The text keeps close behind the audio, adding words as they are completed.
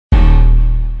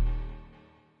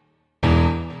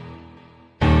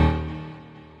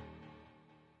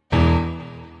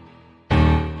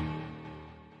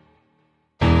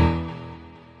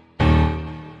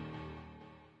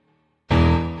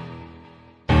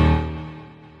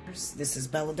This is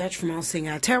Bella Dutch from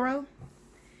Allseeingeyetarot,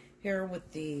 here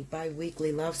with the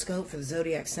bi-weekly love scope for the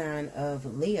zodiac sign of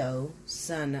Leo,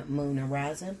 Sun, Moon, and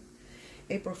Rising,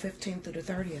 April 15th through the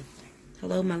 30th.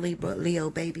 Hello, my Leo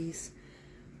babies.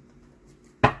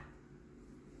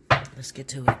 Let's get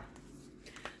to it.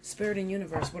 Spirit and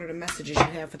Universe, what are the messages you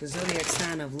have for the zodiac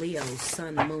sign of Leo,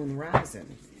 Sun, Moon,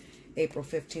 Rising, April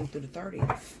 15th through the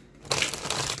 30th?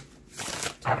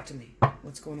 Talk to me.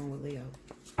 What's going on with Leo?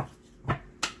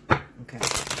 Okay.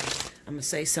 I'm going to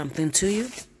say something to you.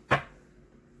 I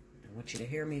want you to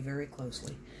hear me very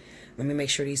closely. Let me make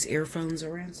sure these earphones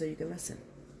are in so you can listen.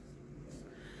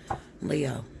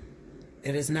 Leo,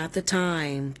 it is not the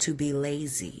time to be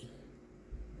lazy.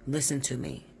 Listen to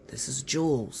me. This is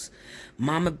Jules.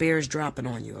 Mama Bear's dropping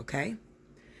on you, okay?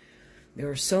 There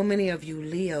are so many of you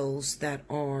Leos that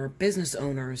are business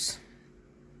owners,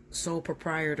 sole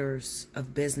proprietors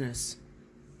of business,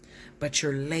 but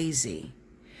you're lazy.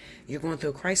 You're going through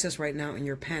a crisis right now and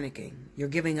you're panicking. You're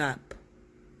giving up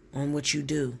on what you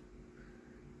do.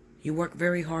 You work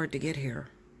very hard to get here.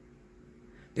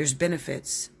 There's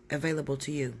benefits available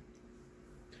to you.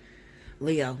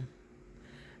 Leo,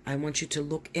 I want you to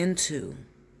look into,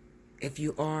 if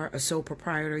you are a sole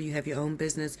proprietor, you have your own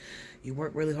business, you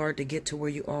work really hard to get to where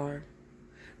you are,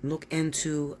 look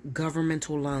into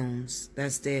governmental loans.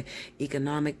 That's the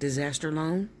economic disaster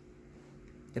loan,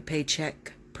 the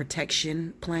paycheck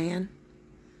protection plan.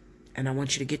 And I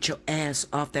want you to get your ass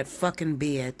off that fucking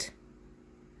bed,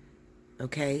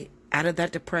 okay, out of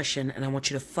that depression, and I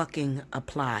want you to fucking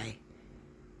apply.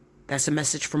 That's a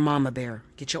message from Mama Bear.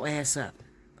 Get your ass up,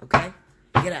 okay?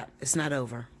 Get up. It's not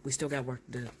over. We still got work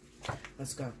to do.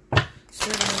 Let's go.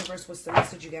 Spirit of the Universe, what's the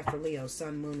message you got for Leo,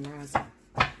 Sun, Moon, Rising,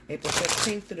 April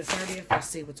 15th through the 30th? Let's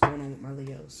see what's going on with my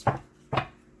Leos.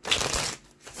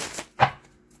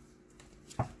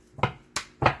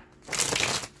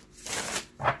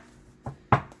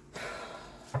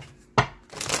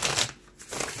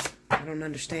 I don't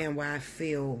understand why I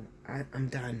feel I'm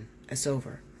done. It's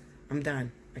over. I'm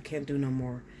done. I can't do no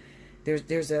more.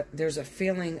 There's a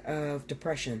feeling of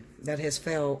depression that has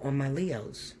fell on my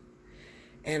Leos,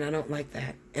 and I don't like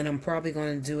that. And I'm probably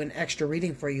going to do an extra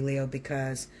reading for you, Leo,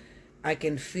 because I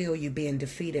can feel you being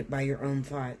defeated by your own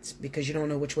thoughts, because you don't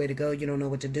know which way to go, you don't know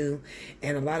what to do.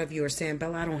 And a lot of you are saying,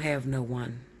 Bella, I don't have no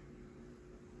one.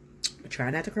 Try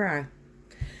not to cry.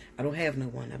 I don't have no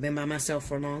one. I've been by myself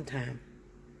for a long time.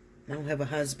 I don't have a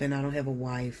husband. I don't have a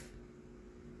wife.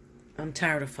 I'm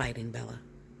tired of fighting, Bella.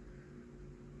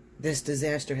 This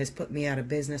disaster has put me out of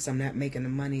business. I'm not making the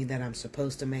money that I'm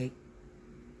supposed to make.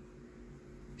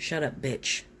 Shut up,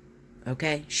 bitch.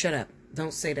 Okay? Shut up.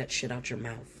 Don't say that shit out your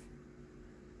mouth.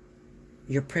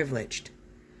 You're privileged.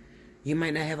 You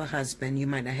might not have a husband. You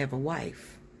might not have a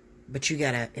wife. But you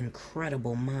got an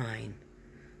incredible mind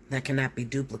that cannot be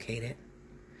duplicated.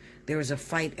 There is a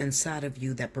fight inside of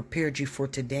you that prepared you for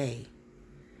today.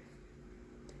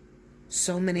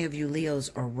 So many of you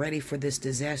Leos are ready for this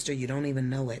disaster, you don't even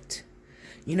know it.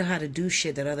 You know how to do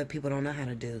shit that other people don't know how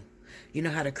to do. You know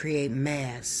how to create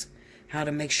masks, how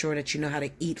to make sure that you know how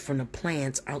to eat from the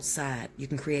plants outside. You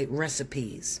can create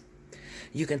recipes.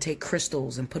 You can take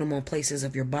crystals and put them on places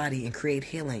of your body and create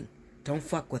healing. Don't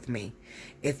fuck with me.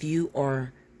 If you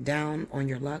are down on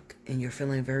your luck and you're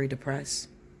feeling very depressed,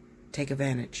 take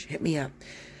advantage. Hit me up.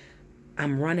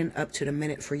 I'm running up to the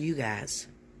minute for you guys.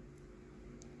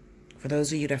 For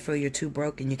those of you that feel you're too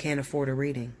broke and you can't afford a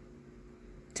reading,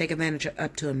 take advantage of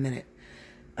up to a minute.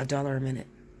 $1 a minute.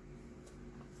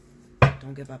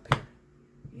 Don't give up here.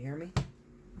 You hear me?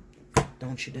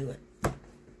 Don't you do it.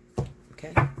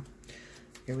 Okay?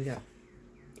 Here we go.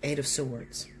 8 of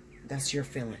Swords. That's your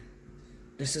feeling.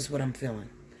 This is what I'm feeling.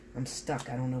 I'm stuck.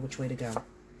 I don't know which way to go.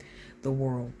 The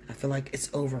world. I feel like it's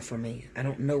over for me. I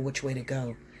don't know which way to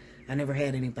go. I never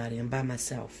had anybody. I'm by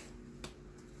myself.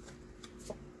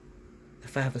 The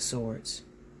 5 of Swords.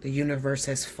 The universe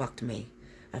has fucked me.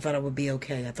 I thought I would be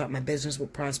okay. I thought my business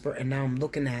would prosper, and now I'm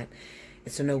looking at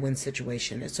it's a no-win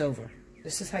situation. It's over.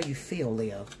 This is how you feel,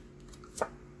 Leo.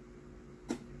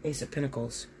 Ace of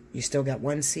Pentacles. You still got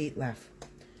 1 seat left.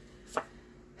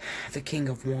 The King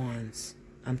of Wands.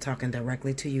 I'm talking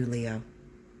directly to you, Leo.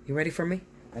 You ready for me?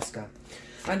 Let's go.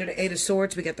 Under the 8 of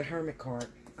Swords, we got the Hermit card.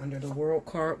 Under the World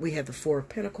card, we have the 4 of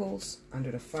Pentacles.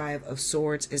 Under the 5 of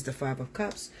Swords is the 5 of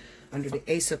Cups. Under the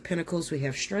Ace of Pentacles, we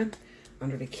have Strength.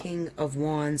 Under the King of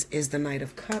Wands is the Knight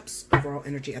of Cups. Overall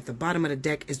energy at the bottom of the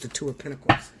deck is the 2 of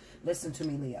Pentacles. Listen to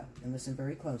me, Leo, and listen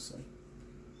very closely.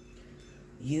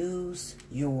 Use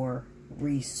your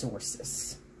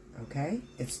resources, okay?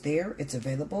 It's there. It's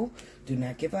available. Do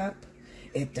not give up.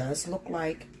 It does look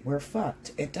like we're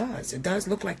fucked. It does. It does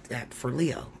look like that for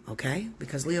Leo, okay?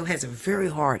 Because Leo has it very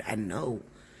hard. I know.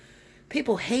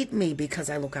 People hate me because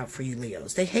I look out for you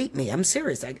Leos. They hate me. I'm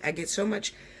serious. I get so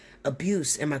much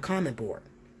abuse in my comment board.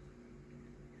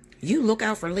 You look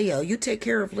out for Leo. You take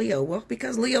care of Leo. Well,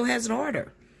 because Leo has it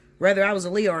harder. Whether I was a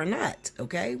Leo or not,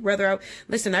 okay?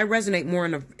 Listen, I resonate more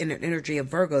in the energy of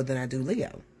Virgo than I do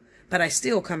Leo. But I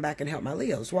still come back and help my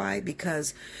Leos. Why?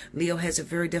 Because Leo has it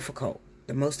very difficult.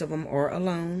 The most of them are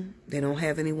alone. They don't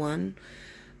have anyone.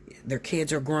 Their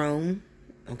kids are grown,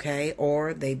 okay?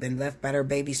 Or they've been left by their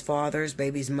baby's fathers,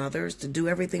 baby's mothers to do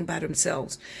everything by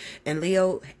themselves. And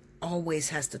Leo always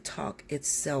has to talk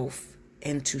itself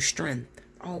into strength.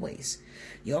 Always.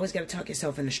 You always got to talk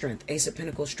yourself into strength. Ace of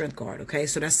Pentacles, strength card, okay?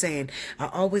 So that's saying I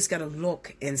always got to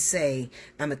look and say,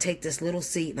 I'm going to take this little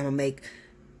seed and I'm going to make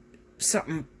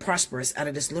something prosperous out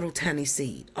of this little tiny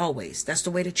seed. Always. That's the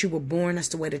way that you were born. That's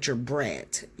the way that you're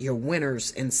bred. You're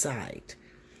winners inside.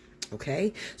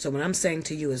 Okay? So what I'm saying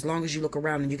to you, as long as you look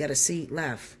around and you got a seed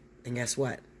left, then guess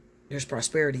what? There's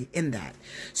prosperity in that.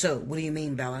 So what do you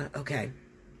mean, Bella? Okay.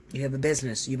 You have a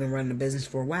business. You've been running a business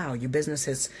for a while. Your business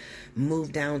has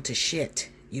moved down to shit.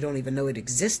 You don't even know it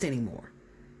exists anymore.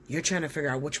 You're trying to figure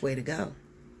out which way to go.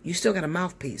 You still got a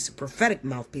mouthpiece, a prophetic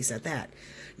mouthpiece at that.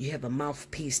 You have a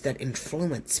mouthpiece that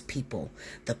influences people.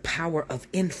 The power of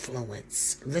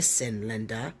influence. Listen,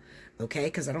 Linda. Okay?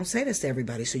 Because I don't say this to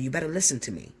everybody, so you better listen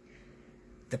to me.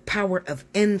 The power of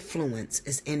influence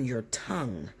is in your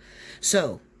tongue.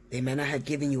 So, they may not have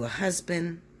given you a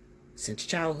husband since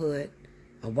childhood,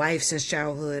 a wife since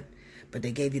childhood, but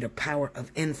they gave you the power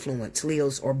of influence.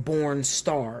 Leos are born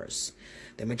stars.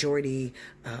 The majority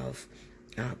of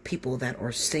people that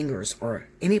are singers or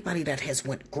anybody that has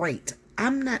went great.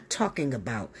 I'm not talking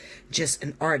about just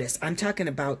an artist. I'm talking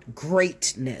about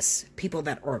greatness. People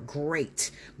that are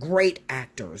great. Great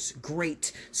actors,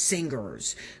 great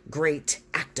singers, great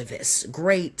activists,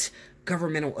 great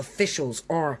governmental officials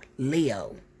are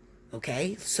Leo.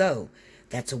 Okay? So,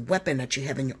 that's a weapon that you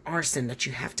have in your arsenal that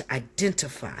you have to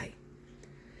identify.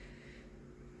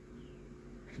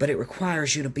 But it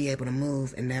requires you to be able to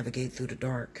move and navigate through the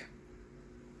dark.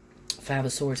 Five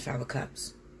of Swords, Five of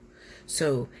Cups.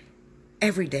 So,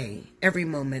 every day, every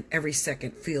moment, every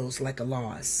second feels like a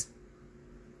loss.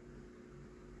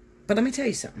 But let me tell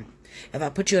you something. If I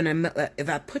put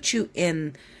you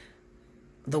in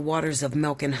the waters of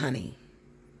milk and honey,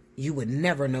 you would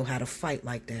never know how to fight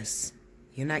like this.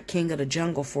 You're not king of the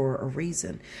jungle for a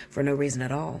reason, for no reason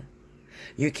at all.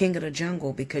 You're king of the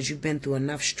jungle because you've been through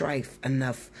enough strife,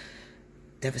 enough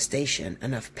devastation,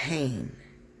 enough pain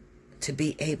to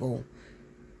be able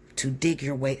to dig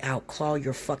your way out, claw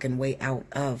your fucking way out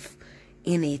of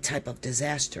any type of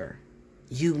disaster.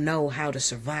 You know how to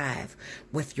survive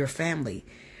with your family.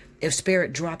 If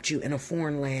spirit dropped you in a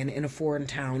foreign land, in a foreign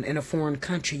town, in a foreign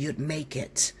country, you'd make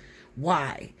it.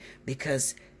 Why?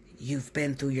 Because you've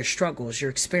been through your struggles,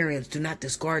 your experience. Do not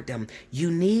discard them.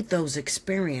 You need those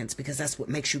experiences because that's what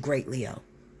makes you great, Leo.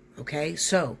 Okay?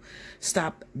 So,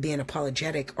 stop being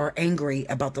apologetic or angry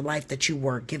about the life that you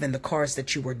were given, the cards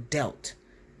that you were dealt.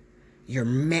 You're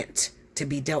meant to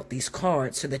be dealt these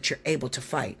cards so that you're able to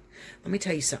fight. Let me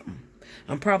tell you something.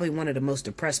 I'm probably one of the most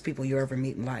depressed people you'll ever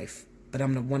meet in life, but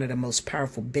I'm one of the most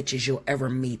powerful bitches you'll ever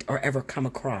meet or ever come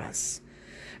across.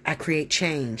 I create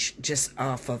change just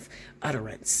off of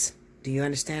utterance. Do you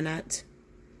understand that?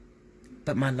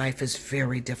 But my life is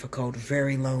very difficult,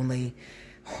 very lonely,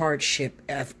 hardship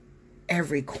at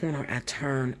every corner I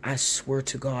turn. I swear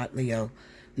to God, Leo,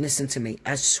 listen to me.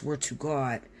 I swear to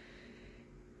God,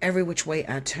 every which way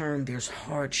I turn, there's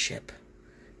hardship.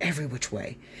 Every which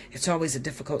way. It's always a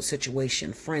difficult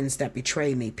situation. Friends that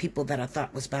betray me, people that I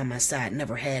thought was by my side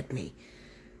never had me.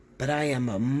 But I am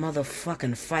a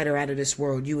motherfucking fighter out of this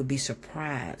world. You would be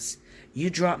surprised. You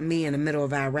drop me in the middle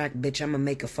of Iraq, bitch, I'm going to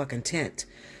make a fucking tent.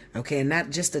 Okay, and not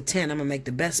just a tent, I'm going to make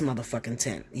the best motherfucking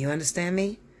tent. You understand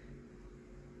me?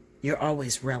 You're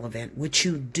always relevant. What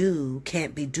you do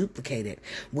can't be duplicated.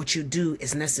 What you do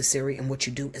is necessary, and what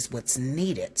you do is what's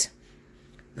needed.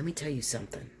 Let me tell you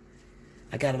something.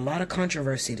 I got a lot of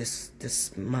controversy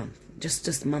this month. Just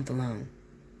this month alone.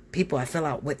 People I fell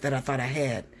out with that I thought I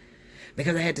had.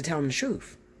 Because I had to tell them the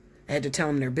truth. I had to tell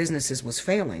them their businesses was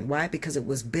failing. Why? Because it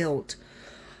was built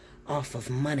off of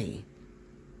money.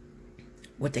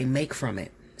 What they make from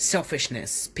it.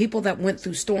 Selfishness. People that went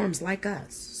through storms like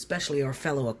us, especially our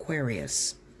fellow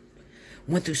Aquarius,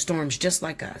 went through storms just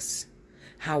like us.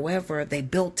 However, they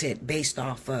built it based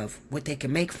off of what they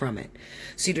can make from it.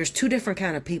 See, there's two different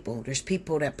kind of people. There's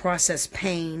people that process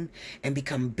pain and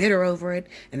become bitter over it.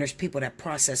 And there's people that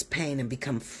process pain and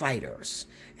become fighters.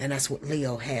 And that's what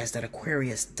Leo has that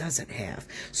Aquarius doesn't have.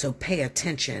 So pay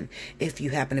attention if you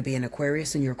happen to be an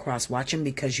Aquarius and you're cross-watching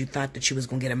because you thought that you was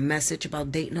going to get a message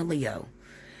about dating a Leo.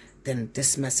 Then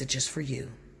this message is for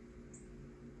you.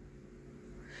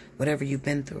 Whatever you've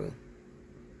been through,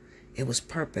 it was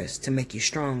purpose to make you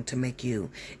strong, to make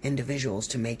you individuals,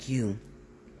 to make you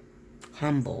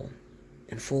humble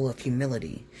and full of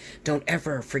humility. Don't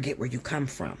ever forget where you come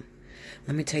from.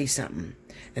 Let me tell you something.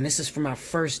 And this is from our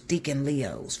first deacon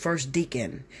Leos. First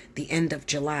deacon, the end of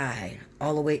July,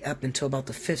 all the way up until about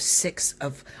the 5th, 6th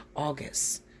of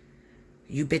August.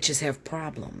 You bitches have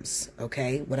problems,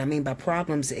 okay? What I mean by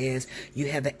problems is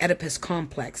you have the Oedipus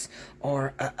complex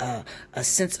or a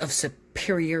sense of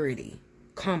superiority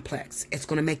complex. It's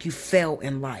going to make you fail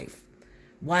in life.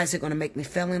 Why is it going to make me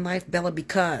fail in life, Bella?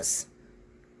 Because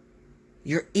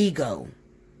your ego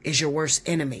is your worst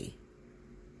enemy.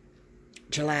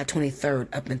 July 23rd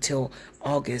up until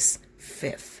August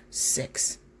 5th,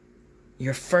 6th.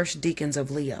 Your first deacons of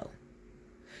Leo.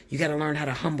 You got to learn how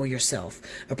to humble yourself.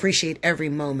 Appreciate every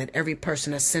moment, every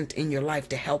person that's sent in your life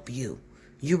to help you.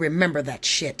 You remember that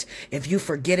shit. If you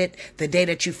forget it, the day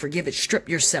that you forgive it, strip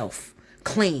yourself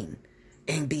clean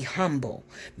and be humble.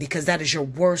 Because that is your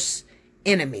worst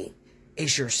enemy,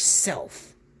 is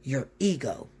yourself, your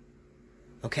ego.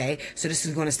 Okay, so this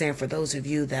is going to stand for those of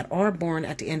you that are born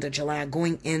at the end of July,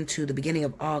 going into the beginning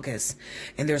of August.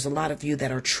 And there's a lot of you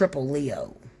that are triple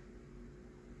Leo.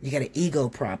 You got an ego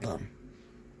problem.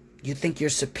 You think you're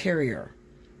superior.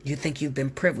 You think you've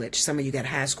been privileged. Some of you got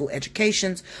high school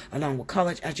educations along with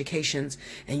college educations,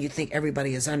 and you think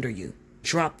everybody is under you.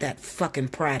 Drop that fucking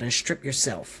pride and strip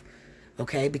yourself.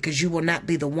 Okay, because you will not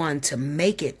be the one to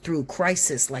make it through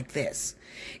crisis like this.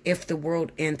 If the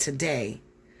world ends today,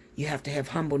 you have to have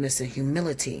humbleness and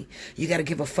humility. You got to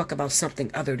give a fuck about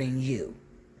something other than you.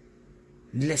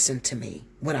 Listen to me,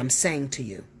 what I'm saying to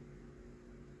you.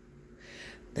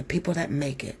 The people that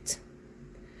make it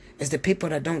is the people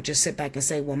that don't just sit back and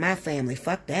say, well, my family,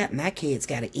 fuck that. My kids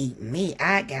got to eat. Me,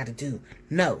 I got to do.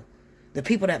 No. The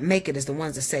people that make it is the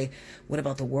ones that say, what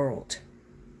about the world?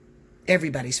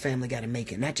 Everybody's family got to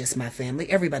make it. Not just my family.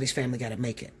 Everybody's family got to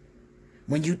make it.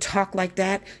 When you talk like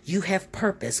that, you have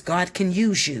purpose. God can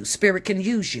use you. Spirit can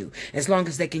use you. As long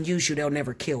as they can use you, they'll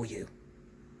never kill you.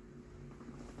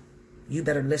 You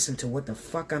better listen to what the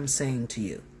fuck I'm saying to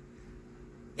you.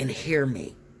 And hear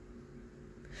me.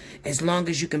 As long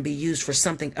as you can be used for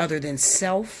something other than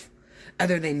self,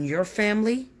 other than your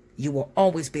family, you will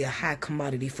always be a high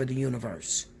commodity for the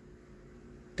universe.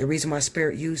 The reason why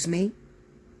Spirit used me,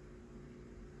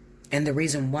 and the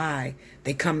reason why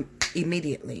they come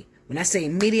immediately. When I say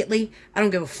immediately, I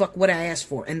don't give a fuck what I ask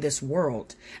for in this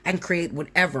world. I can create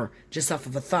whatever just off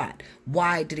of a thought.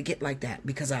 Why did it get like that?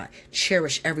 Because I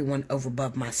cherish everyone over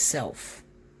above myself.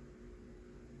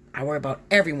 I worry about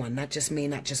everyone, not just me,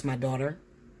 not just my daughter.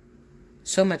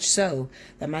 So much so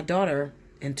that my daughter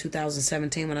in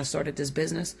 2017, when I started this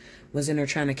business, was in there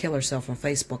trying to kill herself on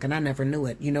Facebook, and I never knew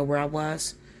it. You know where I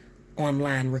was?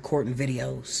 Online recording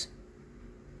videos.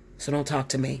 So don't talk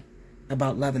to me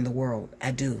about loving the world. I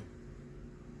do.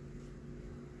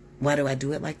 Why do I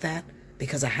do it like that?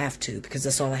 Because I have to. Because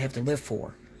that's all I have to live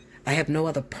for. I have no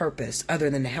other purpose other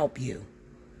than to help you.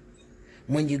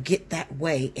 When you get that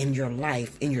way in your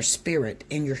life, in your spirit,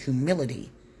 in your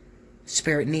humility,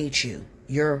 Spirit needs you.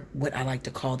 You're what I like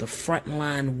to call the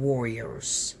frontline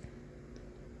warriors.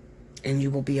 And you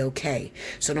will be okay.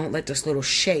 So don't let this little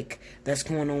shake that's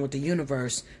going on with the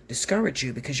universe discourage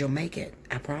you, because you'll make it.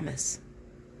 I promise.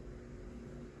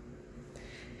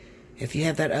 If you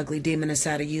have that ugly demon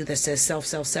inside of you that says self,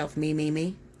 self, self, me, me,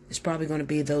 me, it's probably going to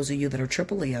be those of you that are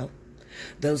triple Leo.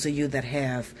 Those of you that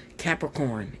have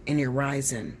Capricorn in your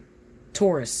rising,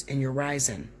 Taurus in your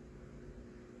rising.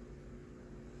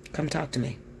 Come talk to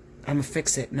me. I'm going to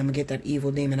fix it, and I'm going to get that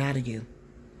evil demon out of you.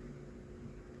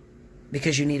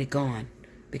 Because you need it gone.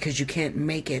 Because you can't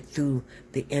make it through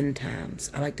the end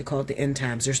times. I like to call it the end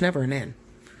times. There's never an end.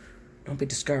 Don't be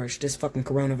discouraged. This fucking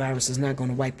coronavirus is not going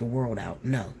to wipe the world out.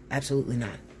 No, absolutely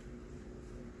not.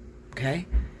 Okay?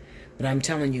 But I'm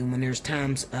telling you, when there's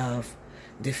times of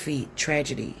defeat,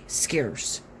 tragedy,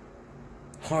 scarce,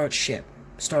 hardship,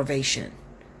 starvation,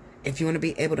 if you want to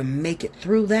be able to make it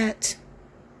through that,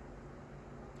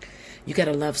 you got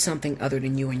to love something other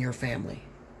than you and your family.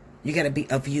 You got to be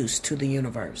of use to the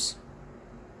universe.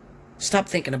 Stop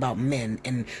thinking about men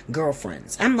and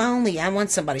girlfriends. I'm lonely. I want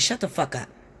somebody. Shut the fuck up.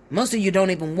 Most of you don't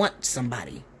even want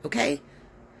somebody, okay?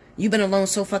 You've been alone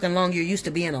so fucking long, you're used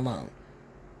to being alone.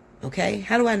 Okay?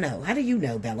 How do I know? How do you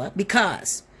know, Bella?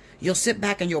 Because you'll sit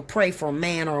back and you'll pray for a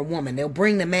man or a woman. They'll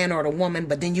bring the man or the woman,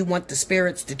 but then you want the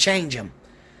spirits to change them.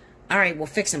 All right, we'll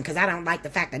fix him because I don't like the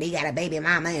fact that he got a baby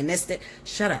mama and this, that.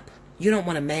 Shut up. You don't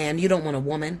want a man. You don't want a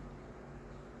woman.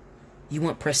 You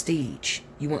want prestige.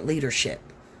 You want leadership.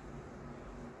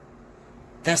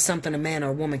 That's something a man or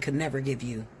a woman could never give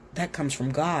you. That comes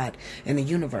from God and the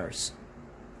universe.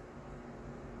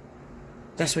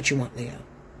 That's what you want, Leo.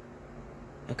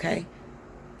 Okay?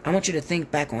 I want you to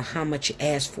think back on how much you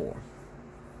asked for.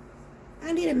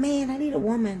 I need a man. I need a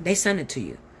woman. They sent it to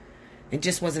you. It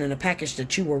just wasn't in a package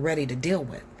that you were ready to deal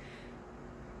with.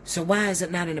 So why is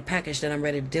it not in a package that I'm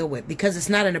ready to deal with? Because it's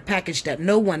not in a package that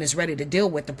no one is ready to deal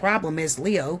with. The problem is,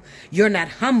 Leo, you're not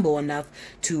humble enough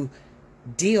to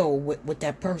deal with what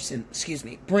that person,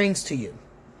 brings to you.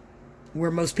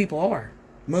 Where most people are.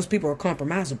 Most people are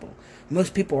compromisable.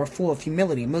 Most people are full of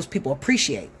humility. Most people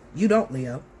appreciate. You don't,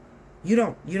 Leo. You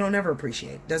don't. You don't ever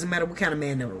appreciate. Doesn't matter what kind of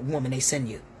man or woman they send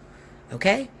you.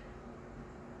 Okay?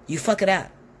 You fuck it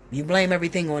up. You blame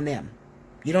everything on them.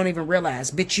 You don't even realize,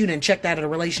 bitch, you done checked out of the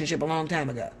relationship a long time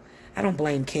ago. I don't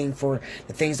blame King for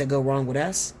the things that go wrong with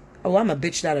us. Oh, I'm a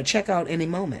bitch that'll check out any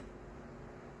moment.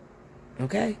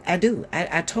 Okay? I do.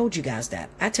 I told you guys that.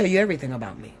 I tell you everything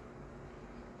about me.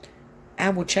 I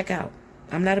will check out.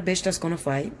 I'm not a bitch that's going to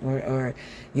fight or,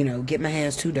 get my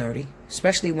hands too dirty.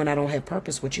 Especially when I don't have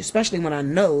purpose with you. Especially when I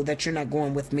know that you're not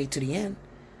going with me to the end.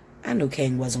 I knew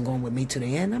King wasn't going with me to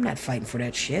the end. I'm not fighting for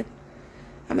that shit.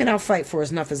 I mean, I'll fight for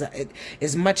as much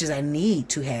as I need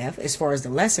to have as far as the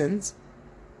lessons.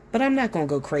 But I'm not going to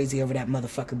go crazy over that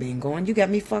motherfucker being gone. You got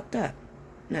me fucked up.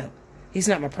 No, he's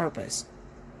not my purpose.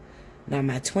 Now,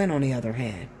 my twin, on the other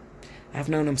hand, I've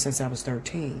known him since I was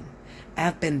 13.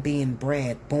 I've been being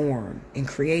bred, born, and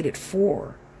created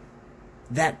for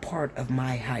that part of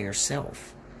my higher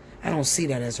self. I don't see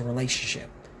that as a relationship.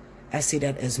 I see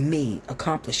that as me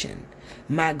accomplishing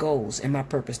my goals and my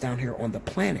purpose down here on the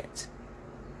planet.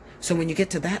 So when you get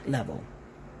to that level,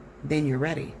 then you're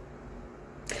ready.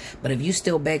 But if you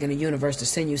still begging the universe to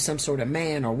send you some sort of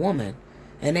man or woman,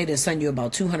 and they just send you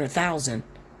about 200,000,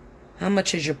 how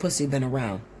much has your pussy been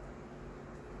around?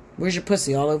 Where's your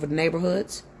pussy? All over the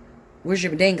neighborhoods? Where's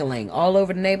your dingaling? All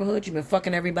over the neighborhood? You've been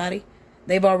fucking everybody?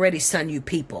 They've already sent you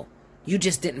people. You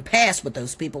just didn't pass with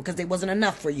those people because they wasn't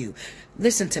enough for you.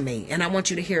 Listen to me, and I want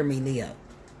you to hear me, Leo.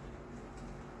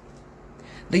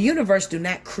 The universe do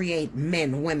not create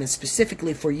men, women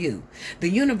specifically for you. The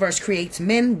universe creates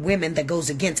men, women that goes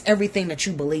against everything that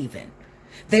you believe in.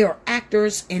 They are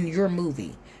actors in your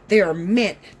movie. They are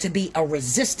meant to be a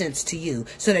resistance to you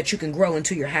so that you can grow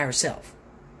into your higher self.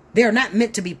 They are not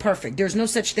meant to be perfect. There's no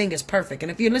such thing as perfect. And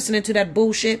if you're listening to that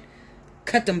bullshit,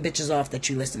 cut them bitches off that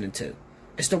you're listening to.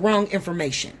 It's the wrong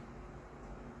information.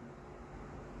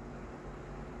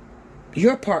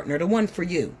 Your partner, the one for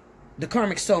you, the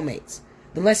karmic soulmates,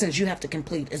 the lessons you have to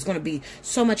complete is going to be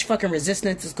so much fucking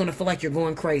resistance. It's going to feel like you're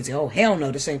going crazy. Oh, hell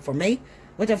no, this ain't for me.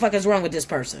 What the fuck is wrong with this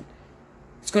person?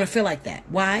 It's going to feel like that.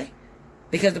 Why?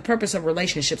 Because the purpose of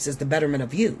relationships is the betterment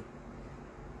of you.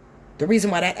 The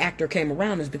reason why that actor came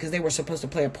around is because they were supposed to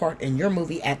play a part in your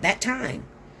movie at that time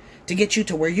to get you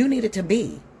to where you needed to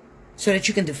be so that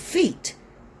you can defeat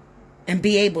and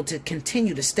be able to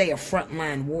continue to stay a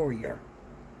frontline warrior.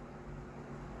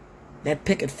 That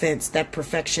picket fence, that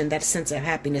perfection, that sense of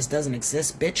happiness doesn't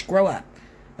exist. Bitch, grow up.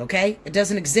 Okay? It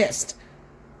doesn't exist.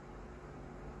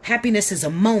 Happiness is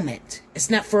a moment. It's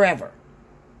not forever.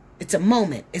 It's a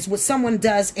moment. It's what someone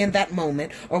does in that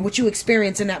moment or what you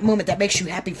experience in that moment that makes you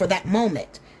happy for that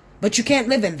moment. But you can't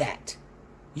live in that.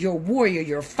 You're a warrior.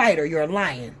 You're a fighter. You're a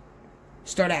lion.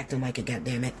 Start acting like it,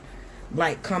 goddammit.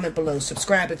 Like, comment below.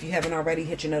 Subscribe if you haven't already.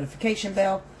 Hit your notification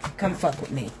bell. Come fuck with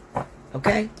me.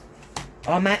 Okay?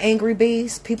 All my angry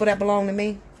bees, people that belong to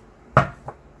me,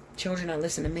 children that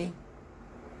listen to me,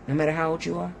 no matter how old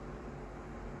you are,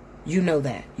 you know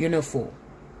that. You're no fool.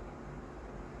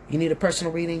 You need a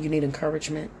personal reading. You need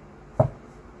encouragement.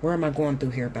 Where am I going through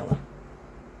here, Bella?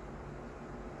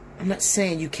 I'm not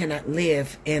saying you cannot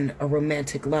live in a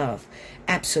romantic love.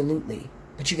 Absolutely.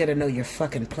 But you got to know your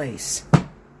fucking place.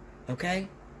 Okay?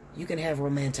 You can have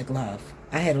romantic love.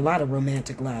 I had a lot of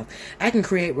romantic love. I can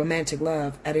create romantic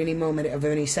love at any moment of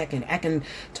any second. I can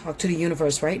talk to the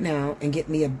universe right now and get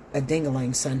me a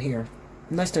ding-a-ling son here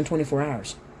in less than 24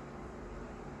 hours.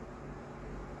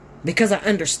 Because I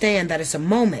understand that it's a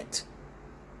moment.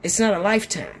 It's not a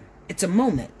lifetime. It's a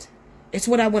moment. It's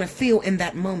what I want to feel in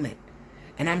that moment.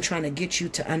 And I'm trying to get you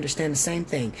to understand the same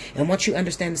thing. And once you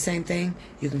understand the same thing,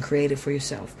 you can create it for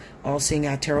yourself.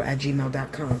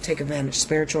 Allseeingeyetarot@gmail.com. Take advantage of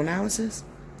spiritual analysis.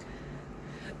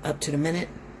 up to the minute,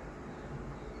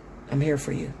 I'm here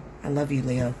for you. I love you,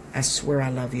 Leo. I swear I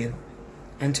love you.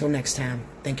 Until next time,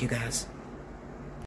 thank you guys.